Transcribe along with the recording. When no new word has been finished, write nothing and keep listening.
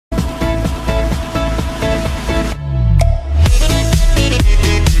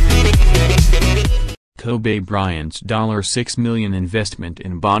Kobe Bryant's $6 million investment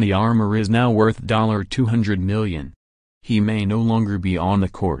in BodyArmor is now worth $200 million. He may no longer be on the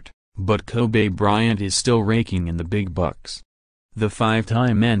court, but Kobe Bryant is still raking in the big bucks. The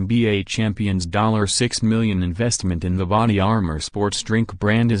five-time NBA champion's $6 million investment in the BodyArmor sports drink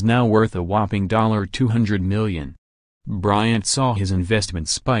brand is now worth a whopping $200 million. Bryant saw his investment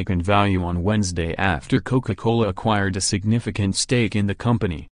spike in value on Wednesday after Coca-Cola acquired a significant stake in the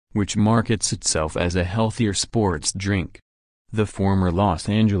company, which markets itself as a healthier sports drink. The former Los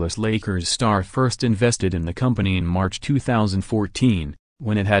Angeles Lakers star first invested in the company in March 2014,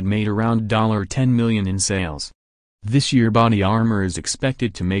 when it had made around $10 million in sales. This year BodyArmor is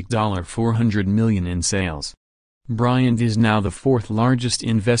expected to make $400 million in sales. Bryant is now the fourth largest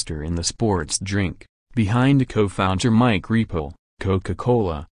investor in the sports drink, behind co-founder Mike Ripple,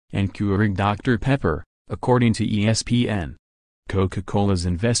 Coca-Cola, and Keurig Dr. Pepper, according to ESPN. Coca-Cola's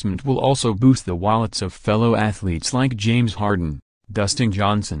investment will also boost the wallets of fellow athletes like James Harden, Dustin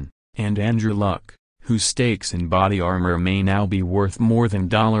Johnson, and Andrew Luck, whose stakes in BodyArmor may now be worth more than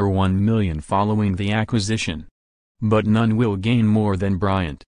 $1 million following the acquisition. But none will gain more than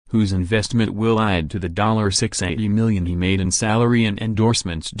Bryant, whose investment will add to the $680 million he made in salary and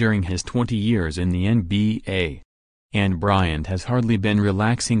endorsements during his 20 years in the NBA. And Bryant has hardly been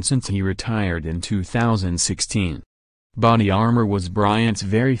relaxing since he retired in 2016. BodyArmor was Bryant's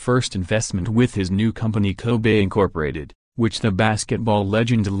very first investment with his new company Kobe Incorporated, which the basketball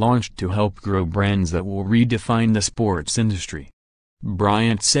legend launched to help grow brands that will redefine the sports industry.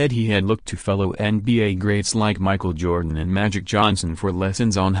 Bryant said he had looked to fellow NBA greats like Michael Jordan and Magic Johnson for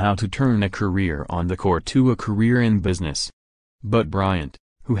lessons on how to turn a career on the court to a career in business. But Bryant,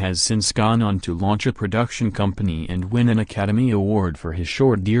 who has since gone on to launch a production company and win an Academy Award for his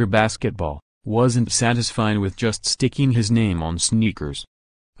short deer basketball, wasn't satisfied with just sticking his name on sneakers.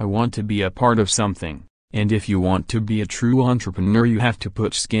 "I want to be a part of something, and if you want to be a true entrepreneur you have to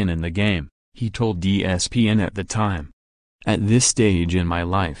put skin in the game," he told ESPN at the time. "At this stage in my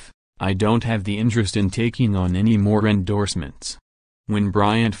life, I don't have the interest in taking on any more endorsements." When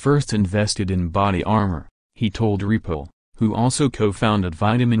Bryant first invested in BodyArmor, he told Ripple, who also co-founded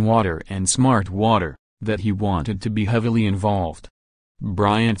Vitamin Water and Smart Water, that he wanted to be heavily involved.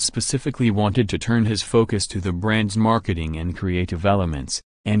 Bryant specifically wanted to turn his focus to the brand's marketing and creative elements,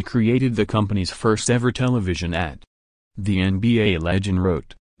 and created the company's first ever television ad. The NBA legend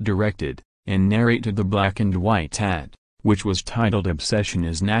wrote, directed, and narrated the black and white ad, which was titled "Obsession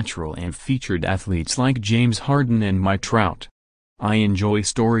is Natural" and featured athletes like James Harden and Mike Trout. "I enjoy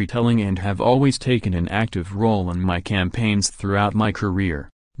storytelling and have always taken an active role in my campaigns throughout my career,"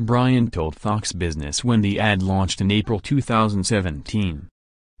 Bryant told Fox Business when the ad launched in April 2017.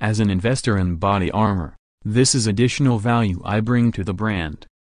 "As an investor in BodyArmor, this is additional value I bring to the brand.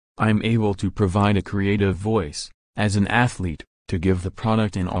 I'm able to provide a creative voice, as an athlete, to give the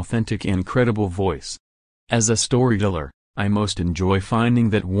product an authentic and credible voice. As a storyteller, I most enjoy finding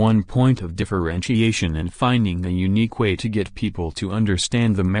that one point of differentiation and finding a unique way to get people to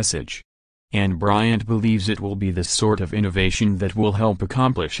understand the message." And Bryant believes it will be the sort of innovation that will help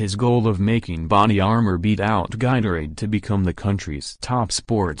accomplish his goal of making BodyArmor beat out Gatorade to become the country's top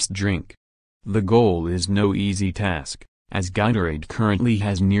sports drink. The goal is no easy task, as Gatorade currently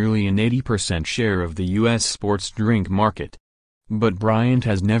has nearly an 80% share of the U.S. sports drink market. But Bryant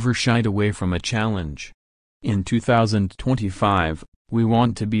has never shied away from a challenge. "In 2025, we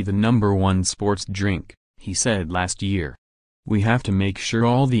want to be the #1 sports drink," he said last year. "We have to make sure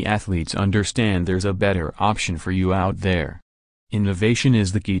all the athletes understand there's a better option for you out there. Innovation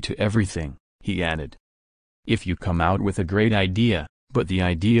is the key to everything," he added. "If you come out with a great idea, but the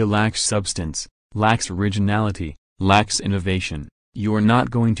idea lacks substance, lacks originality, lacks innovation, you're not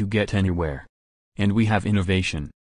going to get anywhere. And we have innovation,